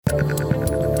I'm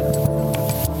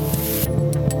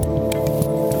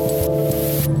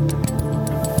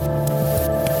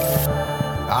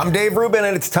Dave Rubin,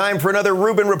 and it's time for another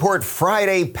Rubin Report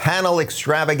Friday panel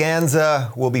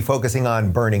extravaganza. We'll be focusing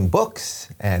on burning books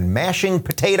and mashing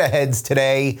potato heads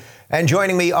today. And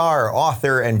joining me are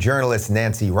author and journalist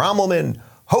Nancy Rommelmann,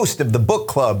 host of the book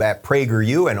club at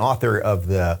PragerU and author of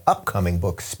the upcoming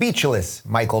book Speechless,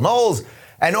 Michael Knowles,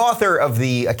 and author of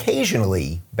the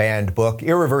occasionally banned book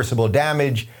Irreversible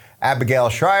Damage, Abigail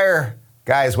Shrier.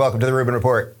 Guys, welcome to the Rubin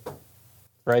Report.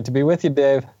 Great to be with you,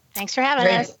 Dave. Thanks for having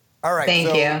us. All right,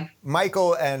 Thank you.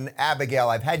 Michael and Abigail,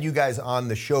 I've had you guys on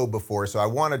the show before, so I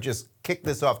want to just kick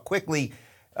this off quickly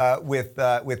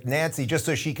with Nancy, just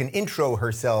so she can intro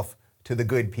herself to the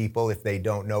good people if they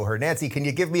don't know her. Nancy, can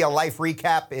you give me a life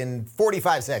recap in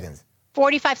 45 seconds?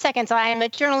 45 seconds. I am a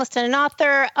journalist and an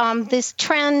author. This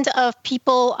trend of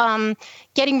people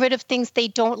getting rid of things they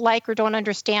don't like or don't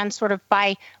understand sort of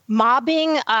by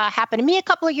mobbing happened to me a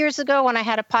couple of years ago when I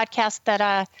had a podcast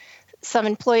that some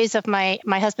employees of my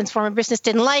husband's former business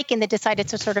didn't like, and they decided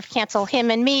to sort of cancel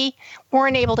him and me,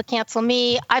 weren't able to cancel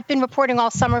me. I've been reporting all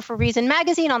summer for Reason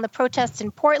Magazine on the protests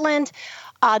in Portland.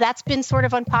 That's been sort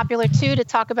of unpopular, too, to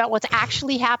talk about what's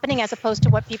actually happening as opposed to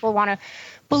what people want to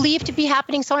believe to be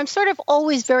happening. So I'm sort of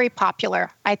always very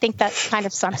popular. I think that kind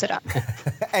of sums it up.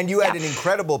 And you had an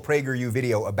incredible PragerU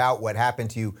video about what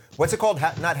happened to you. What's it called?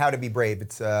 Not How to Be Brave.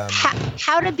 It's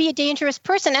How to Be a Dangerous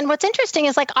Person. And what's interesting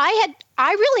is, like, I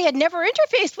really had never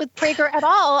interfaced with Prager at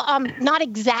all. Not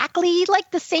exactly like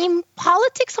the same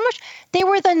politics so much. They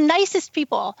were the nicest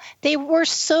people. They were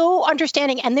so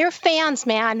understanding, and their fans,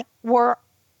 man, were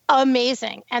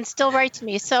amazing and still write to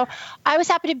me. So I was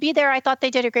happy to be there. I thought they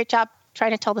did a great job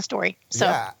trying to tell the story. So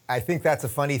yeah, I think that's a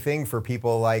funny thing for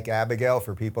people like Abigail,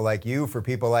 for people like you, for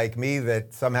people like me,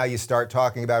 that somehow you start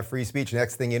talking about free speech.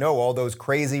 Next thing you know, all those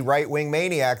crazy right-wing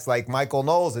maniacs like Michael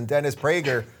Knowles and Dennis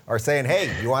Prager are saying,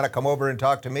 hey, you want to come over and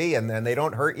talk to me? And then they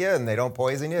don't hurt you and they don't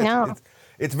poison you. No.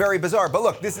 It's very bizarre. But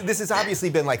look, this has obviously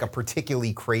been like a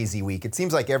particularly crazy week. It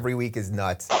seems like every week is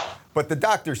nuts. But the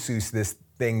Dr. Seuss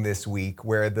thing this week,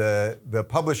 where the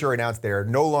publisher announced they're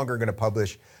no longer going to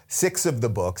publish 6 of the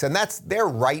books, and that's their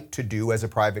right to do as a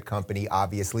private company,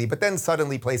 obviously. But then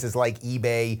suddenly places like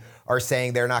eBay are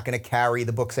saying they're not going to carry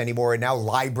the books anymore, and now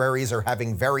libraries are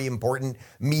having very important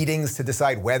meetings to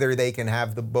decide whether they can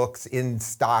have the books in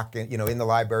stock, in the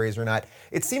libraries or not.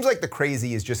 It seems like the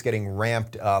crazy is just getting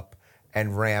ramped up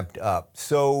and ramped up.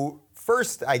 So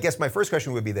first, I guess my first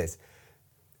question would be this.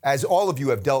 As all of you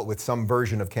have dealt with some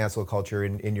version of cancel culture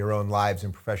in your own lives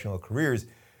and professional careers,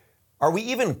 are we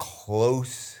even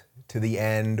close to the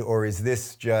end, or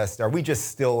are we just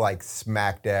still like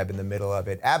smack dab in the middle of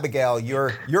it? Abigail,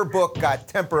 your book got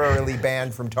temporarily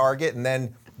banned from Target, and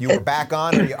then you were back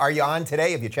on. Are you on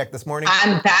today? Have you checked this morning?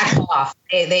 I'm back off.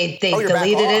 They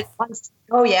deleted it once.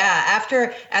 Oh, yeah.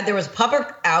 After there was public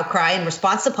outcry, in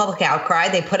response to public outcry,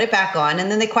 they put it back on, and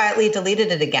then they quietly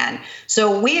deleted it again.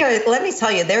 So let me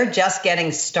tell you, they're just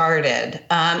getting started.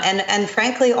 And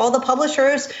frankly, all the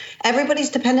publishers,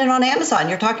 everybody's dependent on Amazon.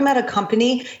 You're talking about a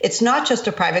company. It's not just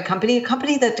a private company, a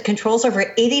company that controls over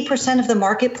 80% of the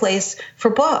marketplace for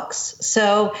books.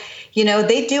 So,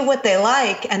 they do what they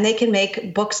like, and they can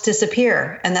make books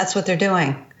disappear. And that's what they're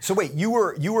doing. So wait, you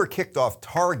were kicked off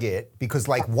Target because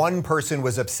like one person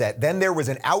was upset. Then there was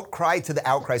an outcry to the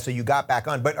outcry, so you got back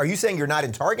on. But are you saying you're not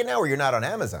in Target now, or you're not on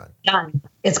Amazon? Done.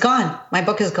 It's gone. My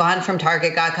book is gone from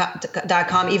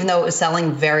Target.com, even though it was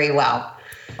selling very well.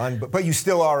 But you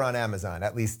still are on Amazon,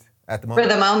 at least at the moment?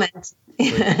 For the moment.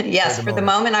 Yes, for the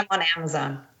moment I'm on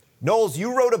Amazon. Knowles,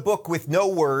 you wrote a book with no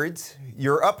words.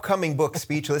 Your upcoming book,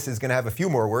 Speechless, is going to have a few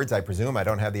more words, I presume. I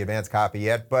don't have the advanced copy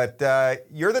yet. But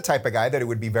you're the type of guy that it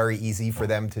would be very easy for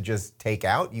them to just take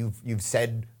out. You've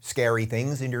said scary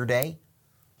things in your day.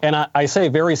 And I say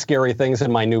very scary things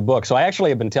in my new book. So I actually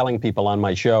have been telling people on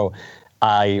my show,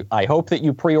 I hope that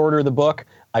you pre-order the book.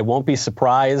 I won't be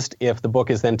surprised if the book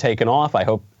is then taken off. I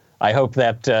hope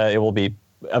that it will be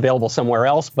available somewhere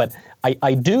else. But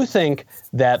I do think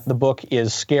that the book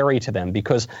is scary to them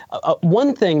because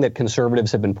one thing that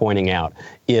conservatives have been pointing out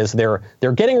is they're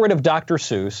getting rid of Dr.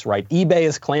 Seuss, right? eBay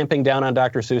is clamping down on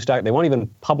Dr. Seuss. They won't even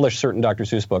publish certain Dr.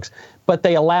 Seuss books, but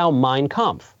they allow Mein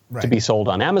Kampf to be sold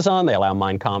on Amazon. They allow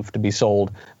Mein Kampf to be sold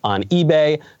on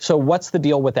eBay. So what's the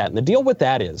deal with that? And the deal with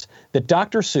that is that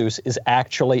Dr. Seuss is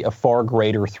actually a far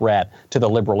greater threat to the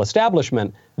liberal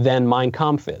establishment than Mein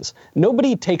Kampf is.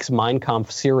 Nobody takes Mein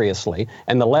Kampf seriously,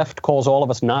 and the left calls all of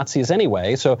us Nazis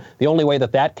anyway. So the only way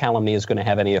that calumny is going to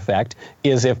have any effect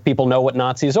is if people know what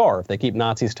Nazis are, if they keep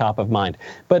Nazis top of mind.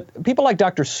 But people like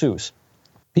Dr. Seuss,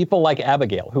 People like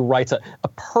Abigail, who writes a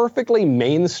perfectly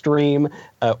mainstream,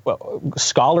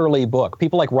 scholarly book.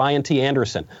 People like Ryan T.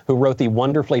 Anderson, who wrote the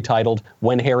wonderfully titled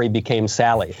When Harry Became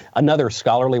Sally, another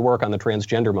scholarly work on the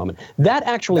transgender moment. That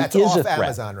actually that's is off a threat.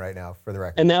 Amazon right now, for the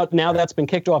record. And now that's been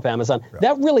kicked off Amazon. Right.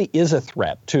 That really is a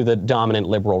threat to the dominant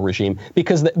liberal regime,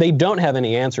 because they don't have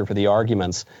any answer for the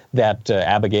arguments that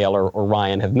Abigail or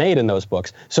Ryan have made in those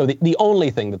books. So the only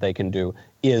thing that they can do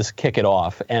is kick it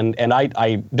off. And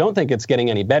I don't think it's getting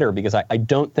any better, because I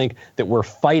don't think that we're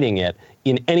fighting it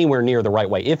in anywhere near the right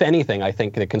way. If anything, I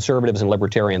think the conservatives and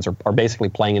libertarians are basically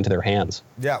playing into their hands.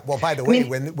 Yeah, well, by the way,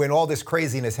 when all this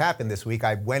craziness happened this week,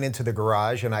 I went into the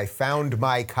garage and I found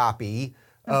my copy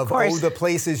of Oh, the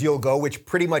Places You'll Go, which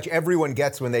pretty much everyone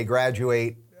gets when they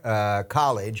graduate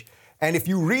college. And if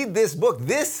you read this book,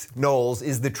 this, Knowles,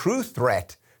 is the true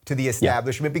threat to the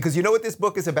establishment, because you know what this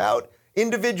book is about?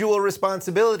 Individual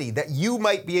responsibility, that you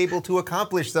might be able to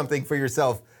accomplish something for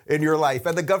yourself in your life,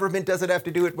 and the government doesn't have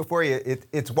to do it before you.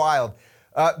 It's wild.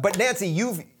 But Nancy,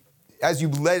 as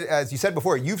you said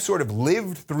before, you've sort of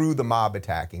lived through the mob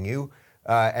attacking you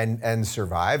and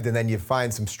survived, and then you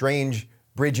find some strange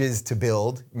bridges to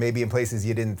build, maybe in places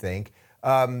you didn't think.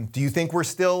 Do you think we're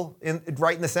still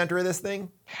right in the center of this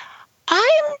thing?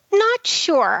 I'm not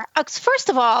sure. First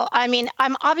of all, I mean,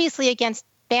 I'm obviously against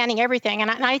banning everything.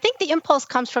 And I think the impulse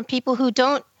comes from people who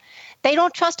don't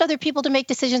trust other people to make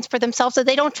decisions for themselves, or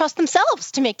they don't trust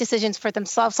themselves to make decisions for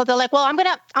themselves. So they're like, well, I'm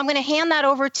gonna hand that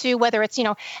over to whether it's,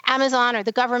 Amazon or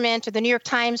the government or the New York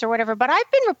Times or whatever. But I've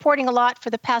been reporting a lot for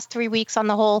the past 3 weeks on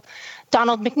the whole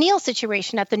Donald McNeil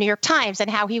situation at the New York Times, and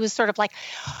how he was sort of like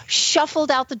shuffled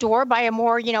out the door by a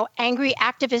more, angry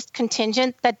activist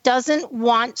contingent that doesn't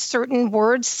want certain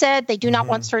words said. They do not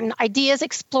want certain ideas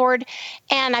explored.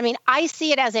 And I mean, I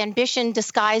see it as ambition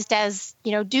disguised as,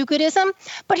 do-goodism.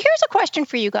 But here's a question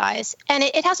for you guys, and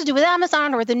it has to do with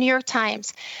Amazon or the New York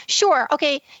Times. Sure,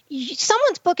 okay,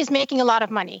 someone's book is making a lot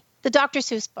of money, the Dr.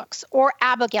 Seuss books or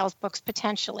Abigail's books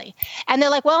potentially. And they're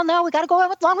like, well, no, we got to go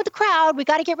along with the crowd. We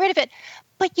got to get rid of it.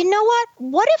 But you know what?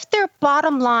 What if their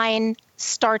bottom line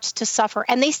starts to suffer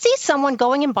and they see someone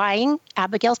going and buying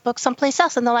Abigail's book someplace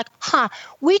else, and they're like,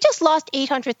 we just lost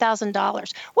 $800,000.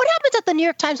 What happens at the New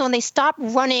York Times when they stop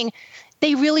running?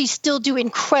 They really still do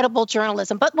incredible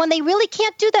journalism. But when they really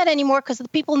can't do that anymore because the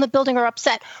people in the building are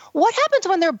upset, what happens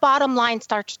when their bottom line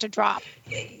starts to drop?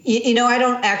 I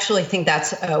don't actually think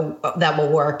that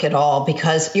will work at all,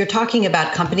 because you're talking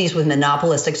about companies with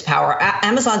monopolistic power.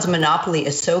 Amazon's monopoly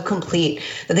is so complete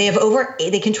that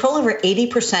they control over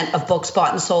 80% of books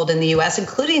bought and sold in the U.S.,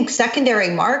 including secondary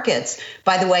markets,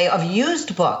 by the way, of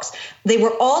used books. They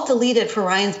were all deleted for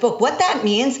Ryan's book. What that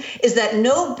means is that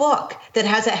no book that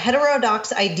has a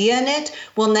heterodox idea in it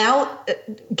will now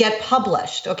get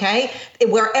published, okay?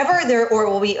 Wherever there, or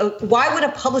will be, why would a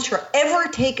publisher ever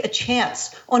take a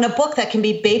chance on a book that can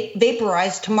be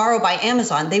vaporized tomorrow by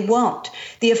Amazon? They won't.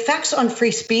 The effects on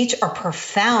free speech are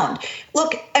profound.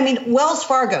 Look, I mean, Wells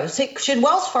Fargo, should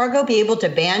Wells Fargo be able to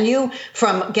ban you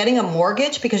from getting a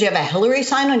mortgage because you have a Hillary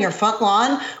sign on your front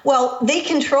lawn? Well, they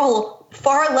control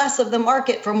far less of the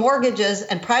market for mortgages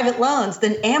and private loans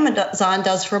than Amazon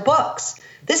does for books.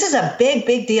 This is a big,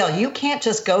 big deal. You can't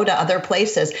just go to other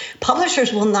places.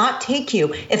 Publishers will not take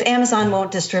you if Amazon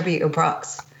won't distribute your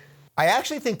books. I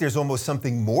actually think there's almost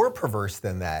something more perverse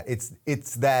than that.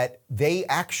 It's that they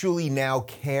actually now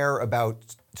care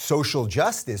about social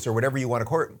justice, or whatever you want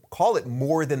to call it,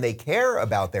 more than they care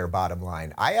about their bottom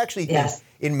line. I actually think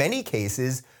in many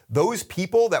cases, those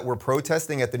people that were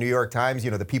protesting at the New York Times,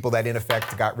 the people that in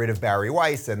effect got rid of Barry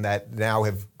Weiss and that now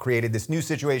have created this new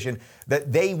situation,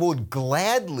 that they would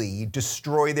gladly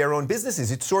destroy their own businesses.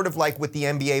 It's sort of like with the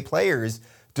NBA players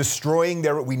destroying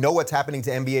we know what's happening to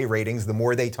NBA ratings the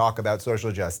more they talk about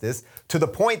social justice, to the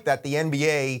point that the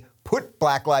NBA put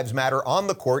Black Lives Matter on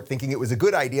the court thinking it was a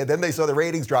good idea. Then they saw the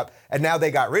ratings drop and now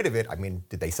they got rid of it. I mean,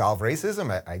 did they solve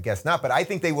racism? I guess not. But I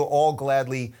think they will all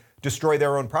gladly destroy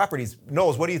their own properties.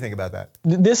 Knowles, what do you think about that?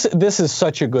 This is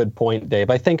such a good point, Dave.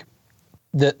 I think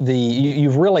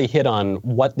you've really hit on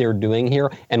what they're doing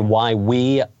here and why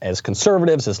we, as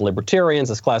conservatives, as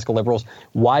libertarians, as classical liberals,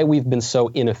 why we've been so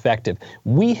ineffective.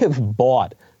 We have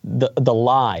bought the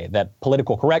lie that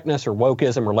political correctness or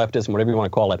wokeism or leftism, whatever you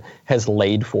want to call it, has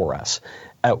laid for us.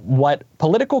 What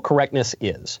political correctness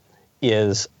is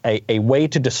is a way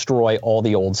to destroy all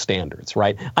the old standards,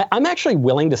 right? I'm actually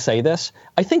willing to say this.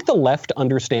 I think the left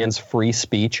understands free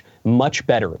speech much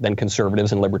better than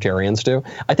conservatives and libertarians do.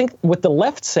 I think what the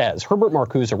left says, Herbert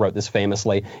Marcuse wrote this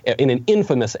famously in an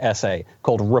infamous essay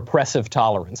called Repressive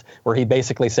Tolerance, where he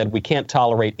basically said we can't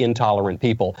tolerate intolerant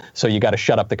people, so you got to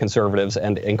shut up the conservatives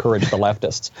and encourage the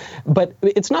leftists. But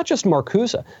it's not just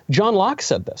Marcuse. John Locke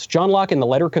said this. John Locke, in the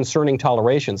letter concerning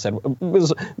toleration, said,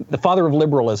 was the father of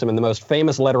liberalism in the most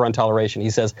famous letter on toleration.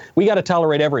 He says, we got to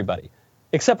tolerate everybody,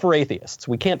 except for atheists.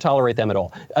 We can't tolerate them at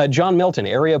all. John Milton,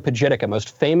 Areopagitica,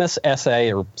 most famous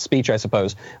essay or speech, I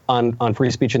suppose, on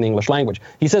free speech in the English language.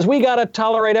 He says, we got to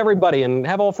tolerate everybody and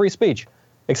have all free speech,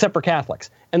 except for Catholics.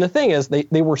 And the thing is,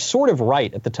 they were sort of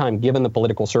right at the time, given the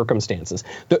political circumstances.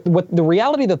 The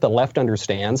reality that the left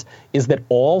understands is that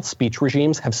all speech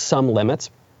regimes have some limits.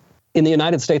 In the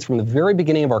United States, from the very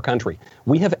beginning of our country,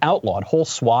 we have outlawed whole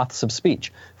swaths of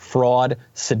speech: fraud,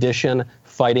 sedition,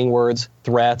 fighting words,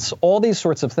 threats, all these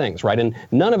sorts of things, right? And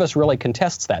none of us really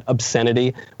contests that.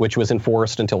 Obscenity, which was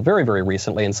enforced until very, very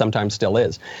recently and sometimes still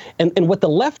is. And what the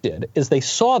left did is they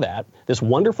saw that, this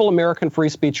wonderful American free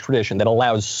speech tradition that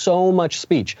allows so much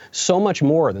speech, so much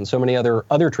more than so many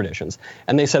other traditions.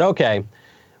 And they said, okay,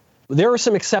 there are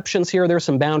some exceptions here, there are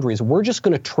some boundaries. We're just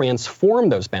going to transform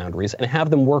those boundaries and have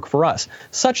them work for us,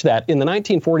 such that in the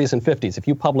 1940s and 50s, if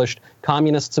you published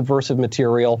communist subversive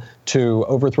material to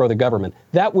overthrow the government,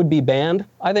 that would be banned.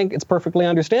 I think it's perfectly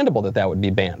understandable that that would be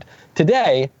banned.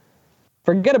 Today,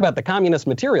 forget about the communist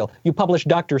material. You publish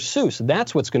Dr. Seuss,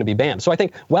 that's what's going to be banned. So I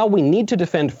think while we need to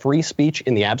defend free speech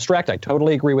in the abstract, I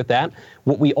totally agree with that.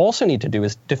 What we also need to do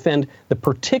is defend the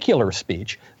particular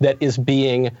speech that is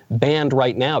being banned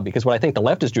right now, because what I think the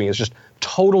left is doing is just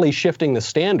totally shifting the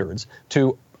standards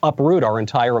to uproot our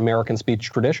entire American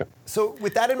speech tradition. So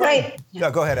with that in mind,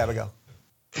 go ahead, Abigail.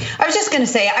 I was just going to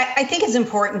say, I think it's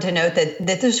important to note that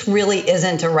this really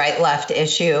isn't a right-left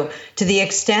issue, to the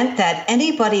extent that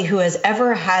anybody who has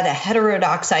ever had a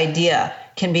heterodox idea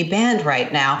can be banned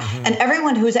right now. Mm-hmm. And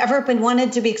everyone who's ever been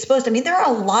wanted to be exposed. I mean, there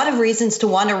are a lot of reasons to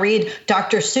want to read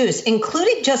Dr.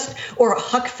 Seuss, or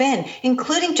Huck Finn,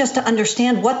 including just to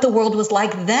understand what the world was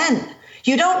like then.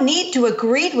 You don't need to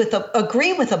agree with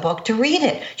a book to read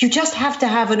it. You just have to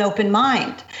have an open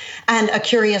mind and a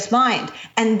curious mind.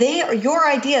 And your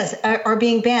ideas are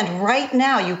being banned right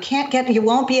now. You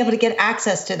won't be able to get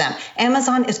access to them.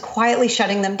 Amazon is quietly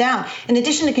shutting them down, in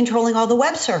addition to controlling all the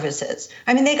web services.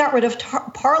 I mean, they got rid of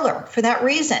Parler for that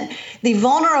reason. The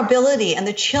vulnerability and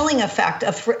the chilling effect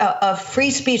of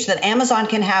free speech that Amazon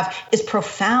can have is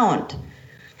profound.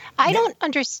 I don't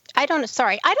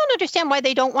understand why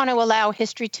they don't want to allow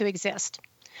history to exist.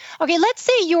 Okay, let's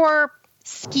say you're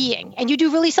skiing and you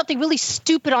do something really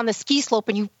stupid on the ski slope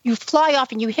and you fly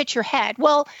off and you hit your head.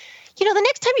 Well, the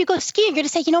next time you go skiing, you're going to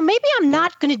say, maybe I'm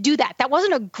not going to do that. That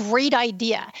wasn't a great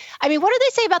idea. I mean, what do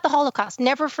they say about the Holocaust?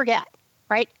 Never forget,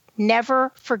 right?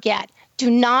 Never forget. Do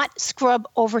not scrub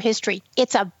over history.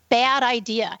 It's a bad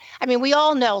idea. I mean, we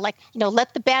all know,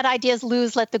 let the bad ideas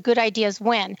lose, let the good ideas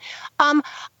win.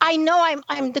 I know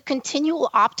I'm the continual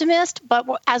optimist, but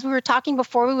as we were talking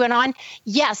before we went on,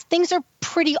 yes, things are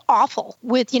pretty awful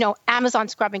with, Amazon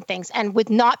scrubbing things and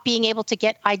with not being able to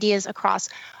get ideas across.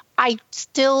 I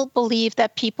still believe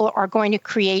that people are going to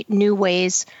create new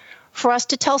ways for us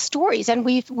to tell stories. And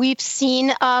we've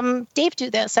seen Dave do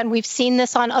this, and we've seen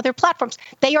this on other platforms.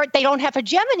 They don't have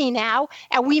hegemony now,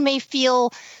 and we may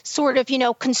feel sort of,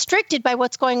 constricted by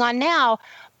what's going on now.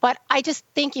 But I just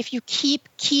think if you keep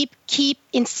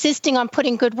insisting on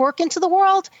putting good work into the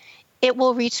world, it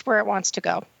will reach where it wants to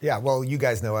go. Yeah, well, you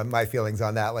guys know my feelings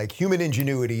on that. Like, human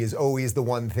ingenuity is always the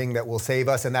one thing that will save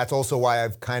us. And that's also why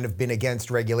I've kind of been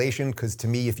against regulation, because to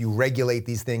me, if you regulate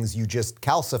these things, you just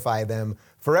calcify them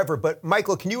forever. But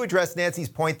Michael, can you address Nancy's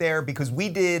point there? Because we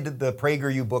did the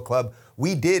PragerU Book Club.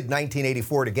 We did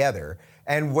 1984 together.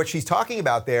 And what she's talking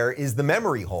about there is the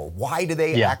memory hole. Why do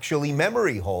they actually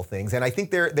memory hole things? And I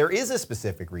think there is a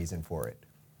specific reason for it.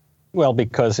 Well,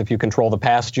 because if you control the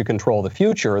past, you control the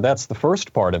future. That's the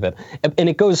first part of it. And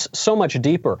it goes so much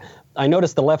deeper. I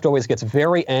notice the left always gets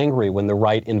very angry when the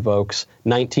right invokes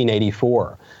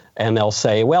 1984. And they'll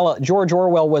say, well, George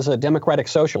Orwell was a democratic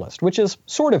socialist, which is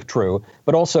sort of true.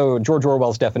 But also George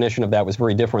Orwell's definition of that was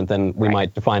very different than we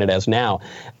might define it as now.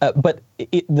 But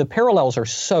the parallels are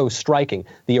so striking.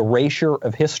 The erasure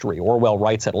of history. Orwell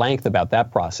writes at length about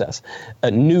that process.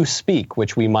 New speak,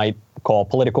 which we might call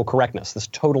political correctness, this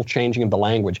total changing of the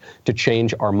language to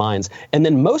change our minds. And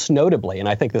then most notably, and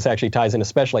I think this actually ties in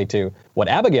especially to what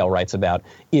Abigail writes about,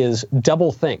 is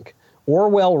double think.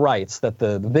 Orwell writes that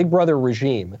the Big Brother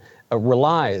regime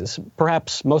relies,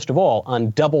 perhaps most of all,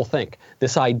 on doublethink,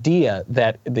 this idea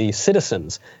that the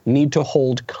citizens need to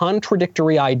hold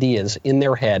contradictory ideas in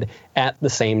their head at the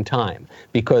same time.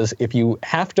 Because if you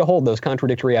have to hold those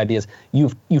contradictory ideas, you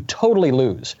totally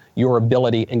lose your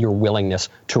ability and your willingness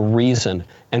to reason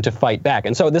and to fight back.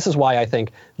 And so this is why I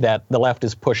think that the left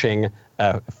is pushing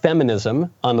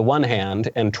feminism on the one hand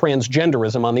and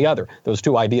transgenderism on the other. Those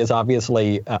two ideas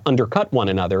obviously undercut one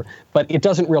another, but it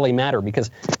doesn't really matter because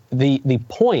the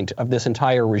point of this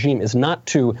entire regime is not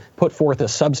to put forth a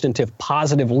substantive,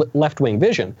 positive left-wing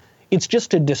vision. It's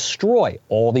just to destroy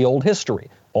all the old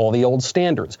history, all the old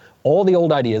standards, all the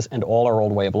old ideas, and all our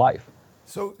old way of life.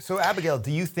 So Abigail,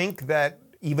 do you think that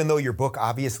even though your book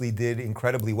obviously did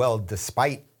incredibly well,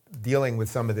 despite dealing with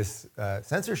some of this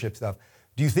censorship stuff,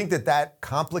 do you think that that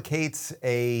complicates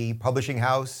a publishing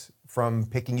house from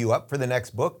picking you up for the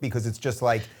next book? Because it's just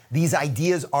like these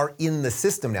ideas are in the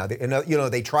system now.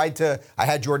 They tried to, I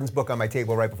had Jordan's book on my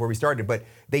table right before we started, but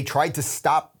they tried to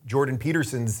stop Jordan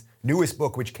Peterson's newest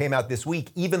book, which came out this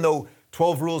week, even though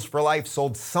 12 Rules for Life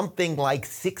sold something like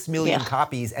 6 million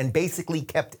copies and basically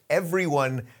kept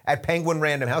everyone at Penguin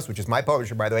Random House, which is my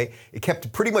publisher, by the way, it kept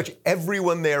pretty much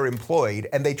everyone there employed,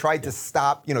 and they tried to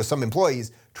stop, some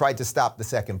employees tried to stop the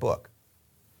second book.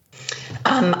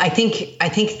 I think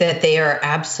that they are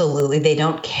absolutely, they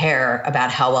don't care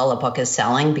about how well a book is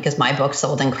selling because my book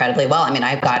sold incredibly well. I mean,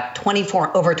 I've got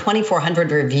over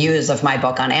 2,400 reviews of my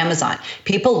book on Amazon.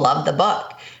 People love the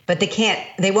book, but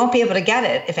they won't be able to get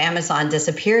it if Amazon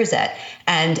disappears it.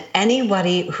 And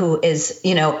anybody who is,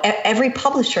 every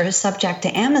publisher is subject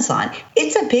to Amazon.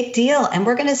 It's a big deal. And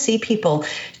we're going to see people,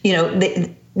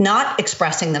 not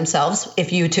expressing themselves if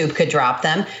YouTube could drop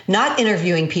them, not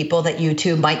interviewing people that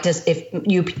YouTube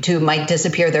might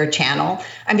disappear their channel.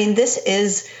 I mean, this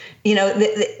is,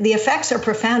 the effects are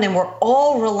profound, and we're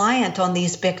all reliant on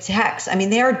these big techs. I mean,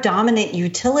 they are dominant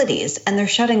utilities, and they're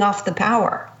shutting off the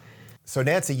power. So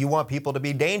Nancy, you want people to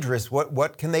be dangerous.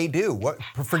 What can they do?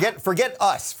 Forget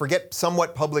us. Forget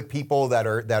somewhat public people that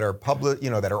are public,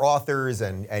 that are authors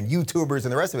and YouTubers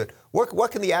and the rest of it.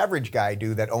 What can the average guy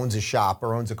do that owns a shop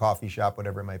or owns a coffee shop,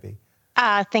 whatever it might be?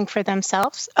 Think for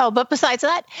themselves. Oh, but besides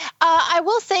that, I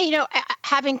will say,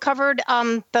 having covered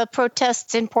the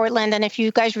protests in Portland, and if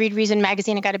you guys read Reason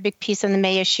Magazine, I got a big piece in the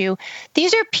May issue.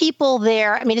 These are people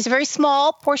there. I mean, it's a very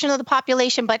small portion of the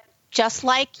population, but just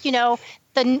like,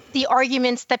 the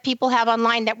arguments that people have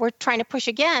online that we're trying to push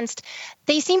against,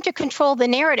 they seem to control the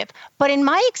narrative. But in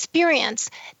my experience,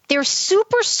 they're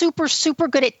super, super, super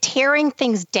good at tearing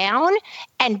things down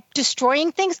and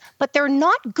destroying things, but they're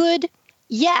not good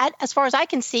yet, as far as I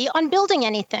can see, on building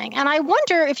anything. And I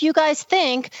wonder if you guys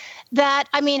think that,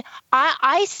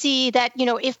 I see that,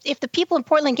 if the people in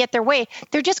Portland get their way,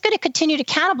 they're just going to continue to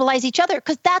cannibalize each other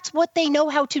because that's what they know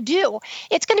how to do.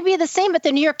 It's going to be the same at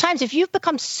the New York Times. If you've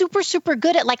become super, super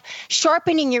good at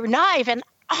sharpening your knife and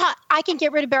I can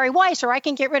get rid of Barry Weiss or I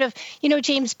can get rid of,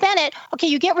 James Bennett. Okay,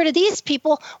 you get rid of these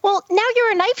people. Well, now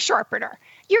you're a knife sharpener.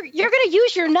 You're going to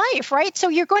use your knife, right? So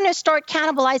you're going to start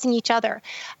cannibalizing each other.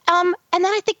 And then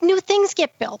I think new things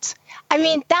get built.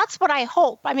 That's what I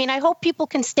hope. I hope people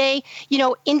can stay,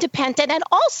 independent. And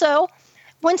also,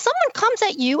 when someone comes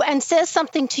at you and says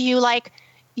something to you like,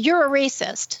 you're a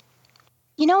racist,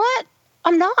 you know what?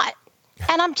 I'm not.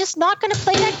 And I'm just not going to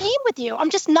play that game with you. I'm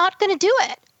just not going to do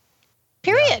it.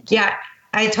 Period. Yeah.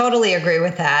 I totally agree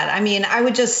with that. I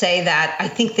would just say that I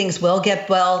think things will get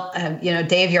built.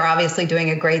 Dave, you're obviously doing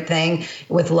a great thing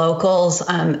with locals,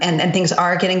 and things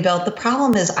are getting built. The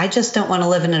problem is I just don't want to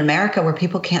live in an America where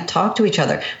people can't talk to each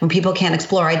other, when people can't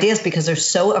explore ideas because they're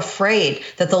so afraid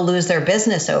that they'll lose their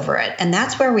business over it. And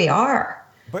that's where we are.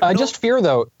 I just fear,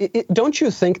 though, don't you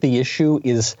think the issue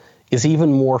is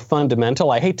even more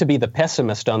fundamental? I hate to be the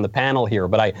pessimist on the panel here,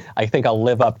 but I think I'll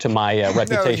live up to my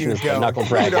reputation as the knuckle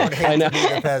dragger. You don't hate to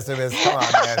be the pessimist. Come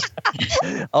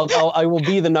on, man. I will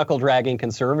be the knuckle dragging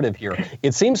conservative here.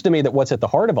 It seems to me that what's at the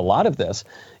heart of a lot of this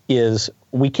is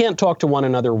we can't talk to one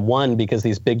another, one, because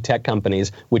these big tech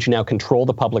companies, which now control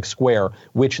the public square,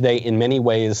 which they in many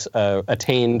ways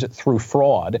attained through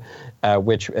fraud,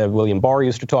 which William Barr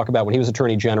used to talk about when he was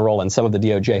Attorney General and some of the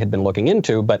DOJ had been looking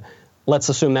into, but let's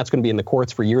assume that's going to be in the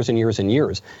courts for years and years and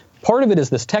years. Part of it is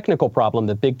this technical problem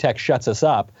that big tech shuts us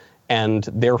up, and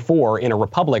therefore, in a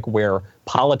republic where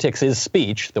politics is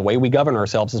speech, the way we govern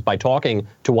ourselves is by talking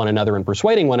to one another and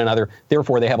persuading one another,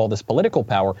 therefore they have all this political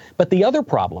power. But the other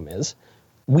problem is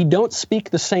we don't speak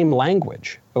the same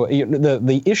language.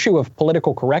 The issue of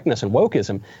political correctness and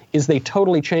wokeism is they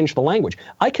totally changed the language.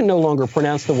 I can no longer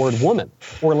pronounce the word woman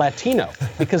or Latino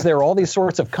because there are all these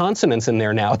sorts of consonants in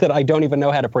there now that I don't even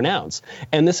know how to pronounce.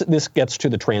 And this gets to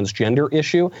the transgender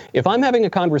issue. If I'm having a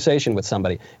conversation with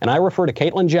somebody and I refer to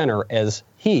Caitlyn Jenner as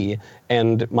he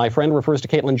and my friend refers to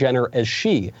Caitlyn Jenner as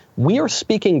she, we are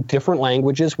speaking different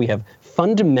languages. We have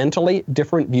fundamentally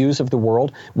different views of the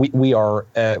world. We are,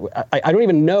 I don't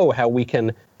even know how we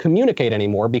can communicate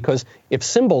anymore, because if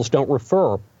symbols don't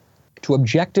refer to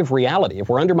objective reality, if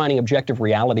we're undermining objective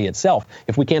reality itself,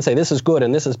 if we can't say this is good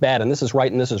and this is bad and this is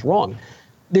right and this is wrong,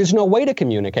 there's no way to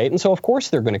communicate. And so, of course,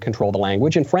 they're going to control the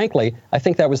language. And frankly, I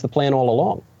think that was the plan all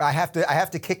along. I have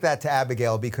to kick that to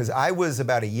Abigail, because I was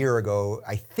about a year ago,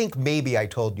 I think maybe I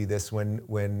told you this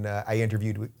when I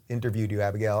interviewed you,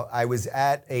 Abigail. I was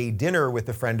at a dinner with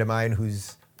a friend of mine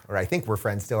who's, or I think we're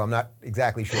friends still, I'm not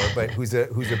exactly sure, but who's a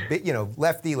bit,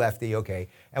 lefty, okay.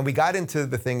 And we got into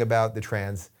the thing about the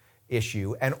trans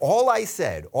issue, and all I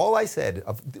said,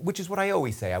 which is what I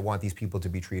always say, I want these people to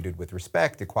be treated with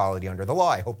respect, equality under the law.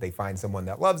 I hope they find someone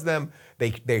that loves them.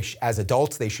 As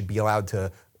adults, they should be allowed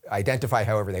to identify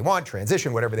however they want,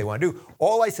 transition, whatever they want to do.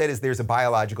 All I said is there's a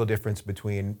biological difference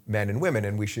between men and women,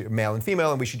 and male and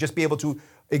female, and we should just be able to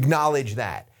acknowledge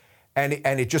that. And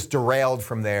it just derailed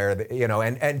from there,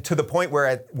 and to the point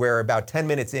where about 10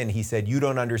 minutes in, he said, "You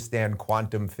don't understand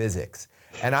quantum physics."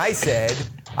 And I said,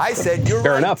 "You're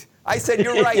Fair right." enough. I said,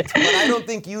 "You're right, but I don't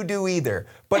think you do either."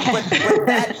 But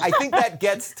that, I think that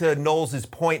gets to Knowles'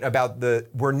 point about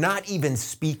we're not even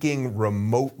speaking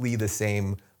remotely the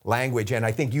same language, and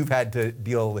I think you've had to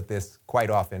deal with this quite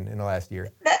often in the last year.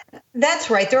 That's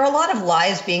right. There are a lot of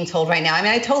lies being told right now. I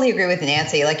mean, I totally agree with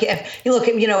Nancy. Like, if you look,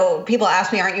 people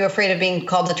ask me, "Aren't you afraid of being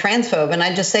called a transphobe?" And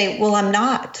I just say, well, I'm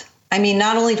not. I mean,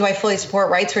 not only do I fully support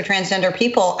rights for transgender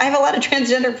people, I have a lot of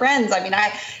transgender friends. I mean, I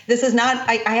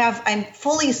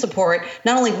fully support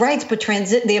not only rights, but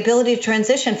the ability to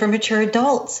transition for mature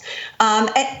adults.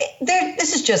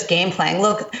 This is just game playing.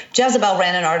 Look, Jezebel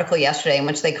ran an article yesterday in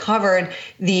which they covered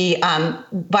the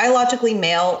biologically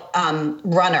male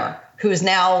runner who is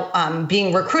now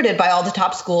being recruited by all the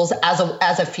top schools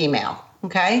as a female.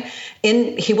 Okay.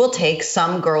 He will take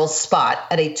some girl's spot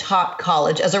at a top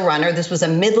college as a runner. This was a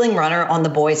middling runner on the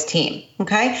boys' team.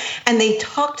 Okay. And they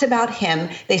talked about him.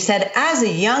 They said, as a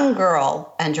young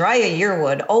girl, Andrea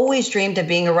Yearwood always dreamed of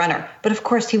being a runner. But of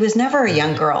course, he was never a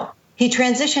young girl. He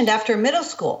transitioned after middle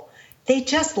school. They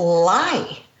just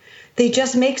lie. They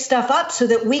just make stuff up so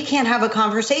that we can't have a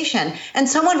conversation. And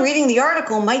someone reading the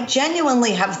article might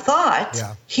genuinely have thought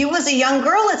he was a young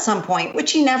girl at some point,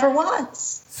 which he never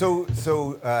was.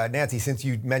 So Nancy, since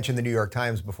you mentioned the New York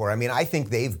Times before, I mean, I think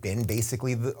they've been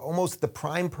basically almost the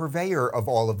prime purveyor of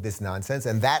all of this nonsense,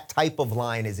 and that type of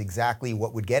line is exactly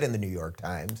what would get in the New York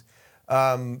Times.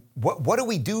 What do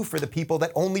we do for the people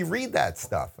that only read that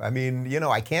stuff? I mean,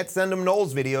 I can't send them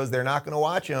Knowles videos; they're not going to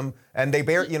watch them, and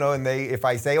if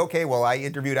I say, okay, well, I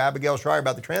interviewed Abigail Shrier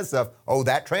about the trans stuff, oh,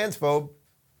 that transphobe.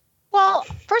 Well,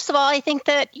 first of all, I think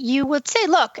that you would say,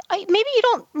 look, maybe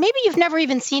you've never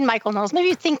even seen Michael Knowles. Maybe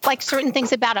you think like certain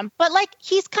things about him, but like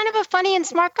he's kind of a funny and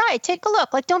smart guy. Take a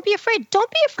look. Like, don't be afraid.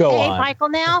 Don't be afraid, Michael,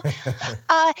 now.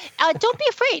 Don't be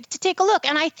afraid to take a look.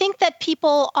 And I think that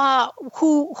people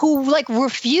who like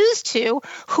refuse to,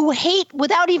 who hate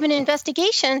without even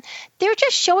investigation, they're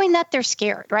just showing that they're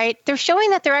scared, right? They're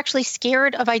showing that they're actually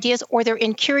scared of ideas, or they're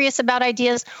incurious about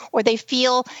ideas, or they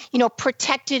feel,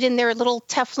 protected in their little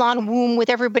Teflon womb with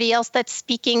everybody else that's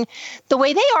speaking the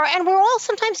way they are. And we're all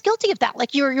sometimes guilty of that.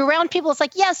 Like you're around people, it's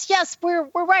like, yes, we're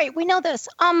right. We know this.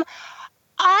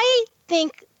 I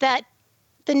think that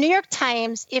the New York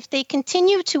Times, if they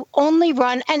continue to only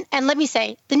run, and let me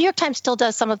say, the New York Times still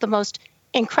does some of the most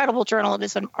incredible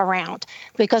journalism around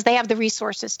because they have the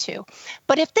resources to.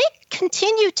 But if they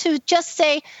continue to just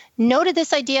say no to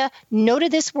this idea, no to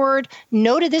this word,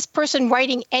 no to this person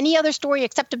writing any other story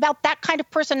except about that kind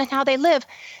of person and how they live,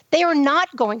 they are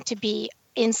not going to be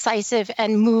incisive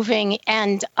and moving.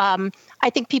 And I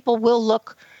think people will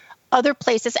look other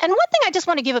places. And one thing I just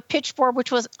want to give a pitch for,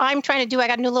 which was I'm trying to do, I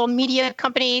got a new little media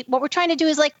company. What we're trying to do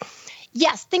is like,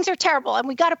 yes, things are terrible and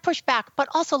we got to push back, but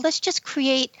also let's just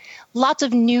create lots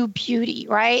of new beauty,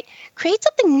 right? Create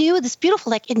something new that's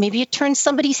beautiful, like maybe it turns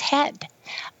somebody's head,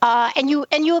 and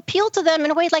you appeal to them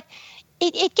in a way like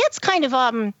it gets kind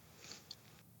of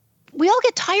we all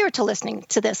get tired to listening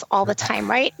to this all the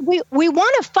time, right? We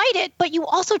want to fight it, but you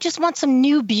also just want some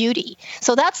new beauty.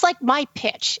 So that's like my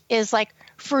pitch is like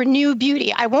for new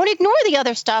beauty. I won't ignore the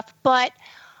other stuff, but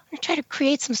I'm going to try to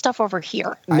create some stuff over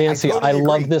here. Nancy, I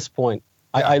love this point.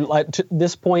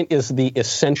 This point is the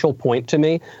essential point to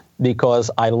me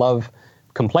because I love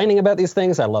complaining about these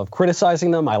things. I love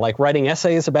criticizing them. I like writing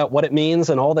essays about what it means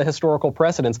and all the historical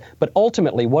precedents. But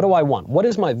ultimately, what do I want? What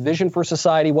is my vision for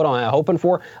society? What am I hoping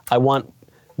for? I want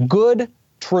good,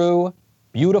 true,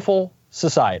 beautiful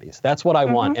societies. That's what I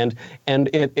want. And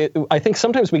I think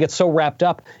sometimes we get so wrapped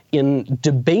up in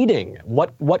debating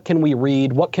what can we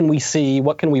read, what can we see,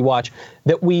 what can we watch,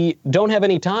 that we don't have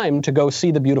any time to go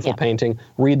see the beautiful painting,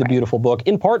 read the beautiful book,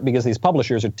 in part because these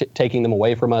publishers are taking them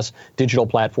away from us. Digital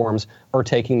platforms are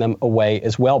taking them away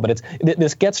as well. But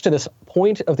this gets to this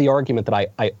point of the argument that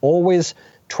I always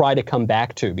try to come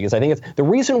back to, because I think it's the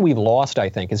reason we've lost, I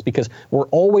think, is because we're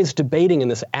always debating in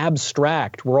this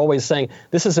abstract. We're always saying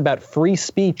this is about free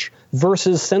speech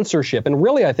versus censorship. And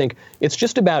really, I think it's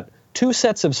just about two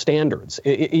sets of standards.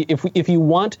 If you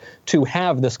want to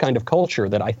have this kind of culture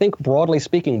that I think, broadly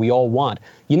speaking, we all want,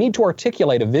 you need to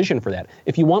articulate a vision for that.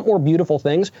 If you want more beautiful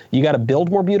things, you got to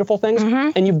build more beautiful things,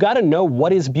 and you've got to know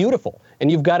what is beautiful, and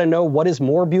you've got to know what is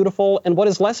more beautiful and what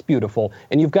is less beautiful,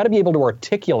 and you've got to be able to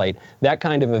articulate that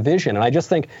kind of a vision. And I just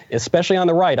think, especially on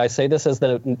the right, I say this as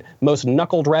the most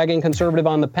knuckle-dragging conservative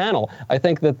on the panel, I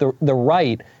think that the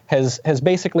right has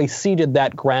basically ceded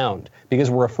that ground because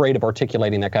we're afraid of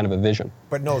articulating that kind of a vision.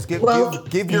 But Knowles,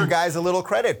 give your guys a little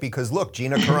credit, because look,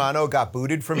 Gina Carano got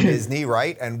booted from Disney,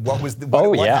 right? And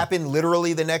what happened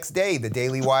literally the next day? The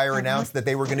Daily Wire announced that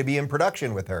they were going to be in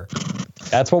production with her.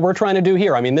 That's what we're trying to do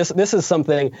here. I mean, this is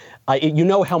something, you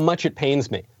know how much it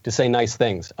pains me to say nice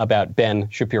things about Ben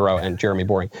Shapiro and Jeremy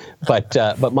Boring.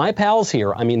 But my pals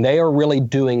here, I mean, they are really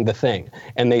doing the thing.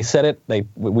 And they said it,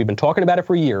 we've been talking about it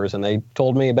for years, and they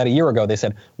told me about a year ago, they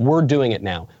said, we're doing it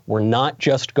now. We're not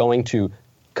just going to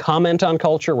comment on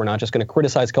culture. We're not just going to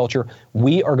criticize culture.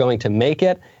 We are going to make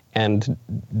it. And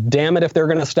damn it, if they're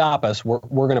going to stop us, we're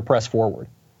going to press forward.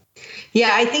 Yeah,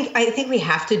 I think we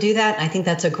have to do that. I think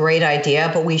that's a great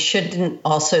idea, but we shouldn't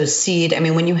also cede. I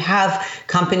mean, when you have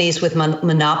companies with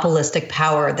monopolistic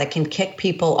power that can kick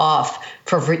people off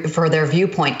for their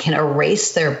viewpoint, can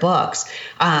erase their books,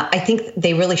 I think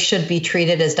they really should be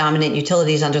treated as dominant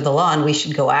utilities under the law, and we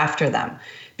should go after them.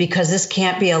 Because this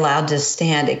can't be allowed to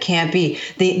stand. It can't be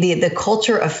the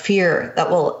culture of fear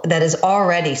that is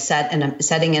already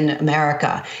setting in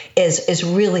America is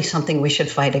really something we should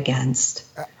fight against.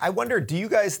 I wonder, do you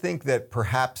guys think that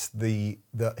perhaps the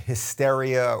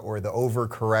hysteria or the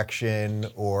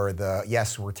overcorrection or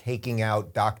yes, we're taking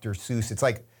out Dr. Seuss,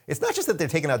 it's not just that they're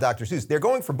taking out Dr. Seuss. They're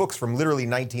going for books from literally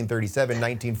 1937,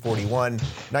 1941,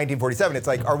 1947. It's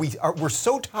like, we're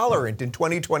so tolerant in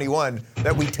 2021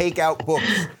 that we take out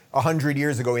books 100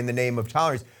 years ago in the name of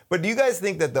tolerance. But do you guys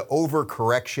think that the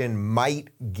overcorrection might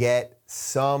get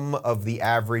some of the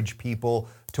average people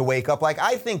to wake up? Like,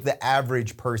 I think the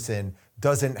average person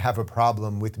doesn't have a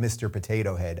problem with Mr.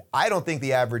 Potato Head. I don't think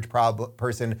the average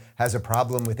person has a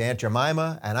problem with Aunt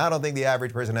Jemima, and I don't think the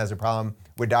average person has a problem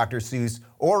with Dr. Seuss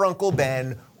or Uncle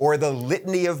Ben or the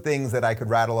litany of things that I could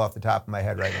rattle off the top of my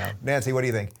head right now. Nancy, what do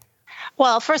you think?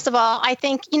 Well, first of all, I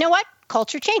think, you know what?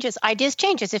 Culture changes, ideas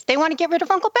changes. If they want to get rid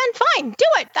of Uncle Ben, fine, do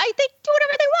it. They do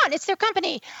whatever they want. It's their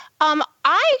company.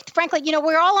 I frankly,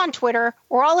 we're all on Twitter.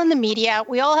 We're all in the media.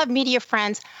 We all have media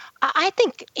friends. I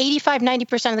think 85,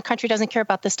 90% of the country doesn't care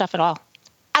about this stuff at all.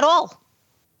 At all.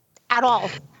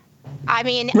 I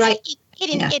mean, right.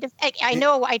 I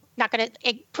know I'm not going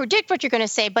to predict what you're going to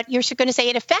say, but you're going to say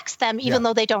it affects them even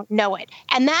though they don't know it.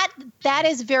 And that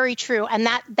is very true. And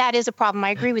that is a problem. I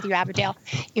agree with you, Abigail.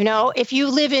 If you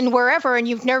live in wherever and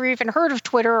you've never even heard of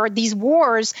Twitter or these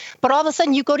wars, but all of a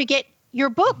sudden you go to get your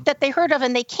book that they heard of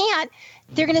and they can't,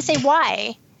 they're going to say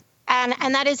why.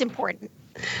 And that is important.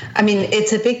 I mean,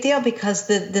 it's a big deal because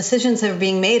the decisions that are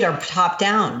being made are top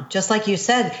down. Just like you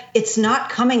said, it's not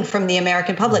coming from the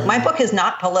American public. My book is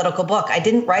not a political book. I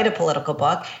didn't write a political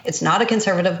book. It's not a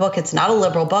conservative book. It's not a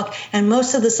liberal book. And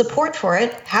most of the support for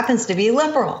it happens to be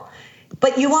liberal.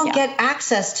 But you won't get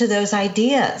access to those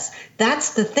ideas.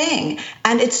 That's the thing.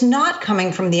 And it's not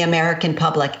coming from the American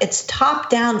public. It's top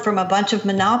down from a bunch of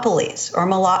monopolies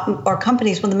or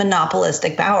companies with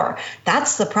monopolistic power.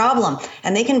 That's the problem.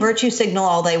 And they can virtue signal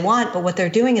all they want, but what they're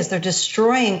doing is they're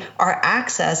destroying our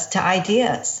access to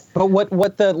ideas. But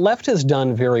what the left has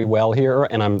done very well here,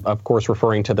 and I'm, of course,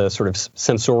 referring to the sort of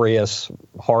censorious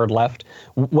hard left,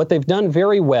 what they've done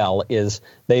very well is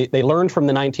they learned from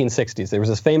the 1960s. There was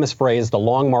this famous phrase, the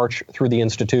long march through the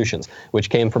institutions, which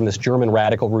came from this German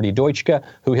radical, Rudi Deutschke,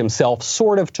 who himself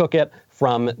sort of took it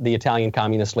from the Italian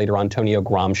communist leader Antonio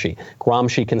Gramsci.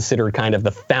 Gramsci considered kind of the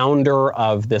founder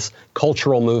of this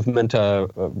cultural movement,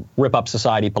 rip up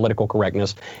society, political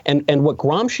correctness. And what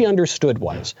Gramsci understood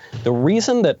was the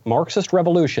reason that Marxist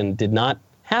revolution did not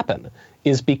happen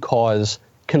is because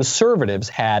conservatives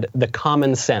had the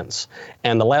common sense,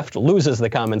 and the left loses the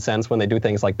common sense when they do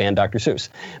things like ban Dr. Seuss.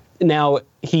 Now,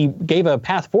 he gave a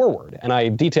path forward, and I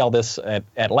detail this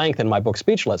at length in my book,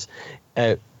 Speechless.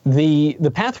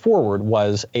 The path forward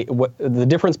was the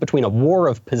difference between a war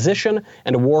of position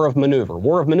and a war of maneuver.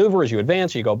 War of maneuver is you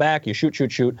advance, you go back, you shoot,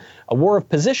 shoot, shoot. A war of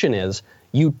position is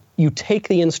you take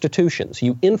the institutions,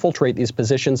 you infiltrate these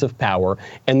positions of power,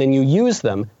 and then you use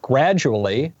them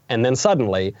gradually and then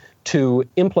suddenly to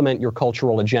implement your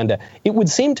cultural agenda. It would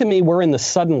seem to me we're in the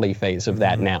suddenly phase of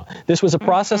that now. This was a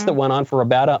process that went on for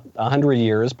about 100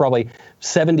 years, probably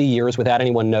 70 years without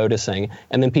anyone noticing,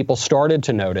 and then people started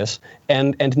to notice,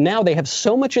 and now they have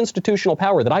so much institutional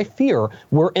power that I fear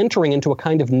we're entering into a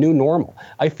kind of new normal.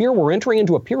 I fear we're entering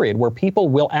into a period where people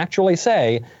will actually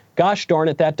say, gosh darn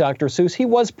it, that Dr. Seuss, he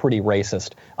was pretty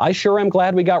racist. I sure am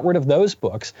glad we got rid of those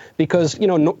books because,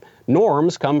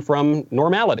 norms come from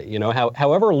normality.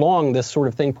 However long this sort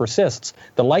of thing persists,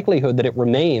 the likelihood that it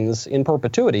remains in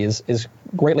perpetuity is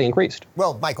greatly increased.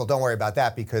 Well, Michael, don't worry about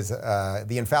that because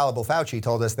the infallible Fauci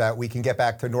told us that we can get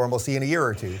back to normalcy in a year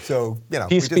or two. So,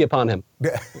 peace be upon him.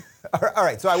 All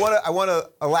right. So I want to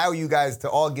allow you guys to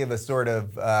all give a sort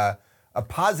of a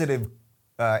positive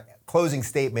closing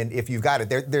statement, if you've got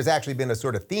it. There's actually been a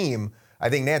sort of theme. I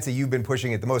think, Nancy, you've been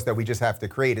pushing it the most that we just have to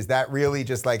create. Is that really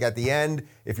just like at the end,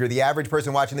 if you're the average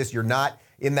person watching this, you're not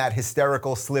in that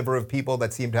hysterical sliver of people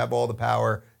that seem to have all the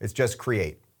power? It's just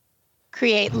create.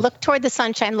 Create. Look toward the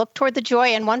sunshine. Look toward the joy.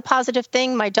 And one positive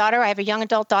thing, my daughter, I have a young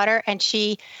adult daughter, and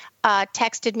she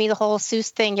texted me the whole Seuss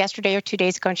thing yesterday or 2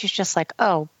 days ago, and she's just like,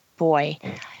 oh, boy.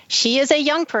 She is a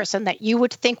young person that you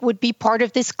would think would be part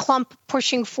of this clump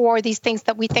pushing for these things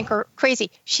that we think are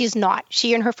crazy. She's not.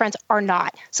 She and her friends are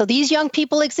not. So these young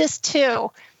people exist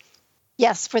too.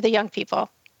 Yes, for the young people.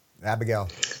 Abigail.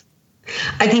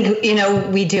 I think,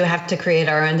 we do have to create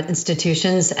our own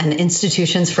institutions, and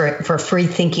institutions for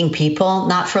free-thinking people,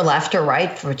 not for left or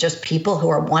right, for just people who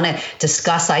want to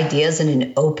discuss ideas in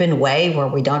an open way where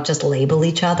we don't just label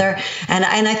each other. And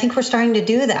I think we're starting to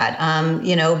do that,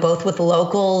 both with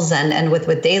locals and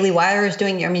with Daily Wire is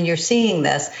doing. I mean, you're seeing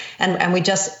this, and we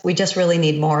just really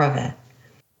need more of it.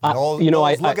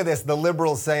 Look at this, the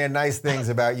liberals saying nice things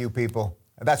about you people.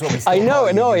 That's what we still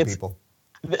call you people.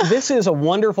 This is a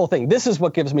wonderful thing. This is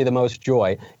what gives me the most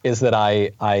joy, is that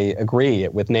I agree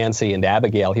with Nancy and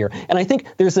Abigail here. And I think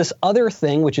there's this other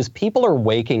thing, which is people are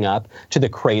waking up to the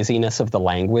craziness of the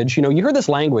language. You hear this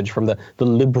language from the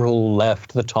liberal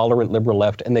left, the tolerant liberal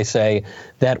left, and they say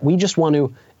that we just want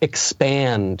to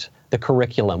expand the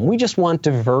curriculum. We just want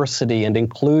diversity and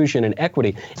inclusion and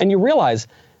equity. And you realize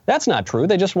that's not true.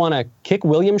 They just want to kick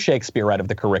William Shakespeare out of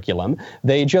the curriculum.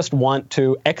 They just want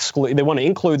to exclude, they want to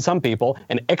include some people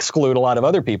and exclude a lot of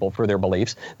other people for their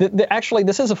beliefs. Actually,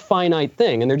 this is a finite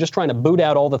thing, and they're just trying to boot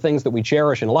out all the things that we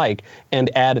cherish and like and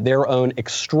add their own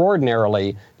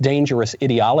extraordinarily dangerous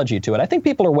ideology to it. I think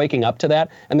people are waking up to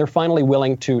that, and they're finally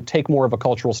willing to take more of a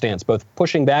cultural stance, both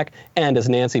pushing back and, as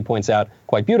Nancy points out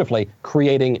quite beautifully,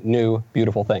 creating new,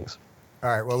 beautiful things. All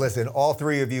right, well, listen, all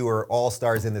three of you are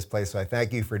all-stars in this place, so I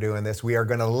thank you for doing this. We are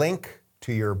going to link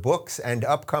to your books and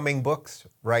upcoming books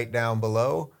right down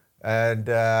below. And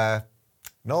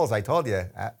Knowles, I told you,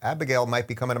 Abigail might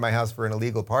be coming to my house for an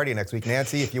illegal party next week.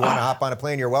 Nancy, if you want to hop on a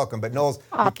plane, you're welcome. But Knowles,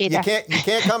 you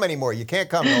can't come anymore. You can't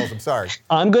come, Knowles. I'm sorry.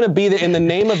 I'm going to be there in the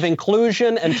name of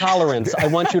inclusion and tolerance. I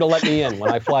want you to let me in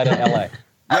when I fly to L.A.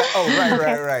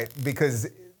 Right. Because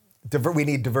we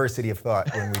need diversity of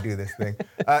thought when we do this thing.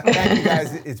 Thank you,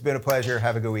 guys. It's been a pleasure.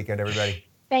 Have a good weekend, everybody.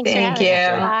 Thank you.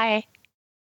 Bye.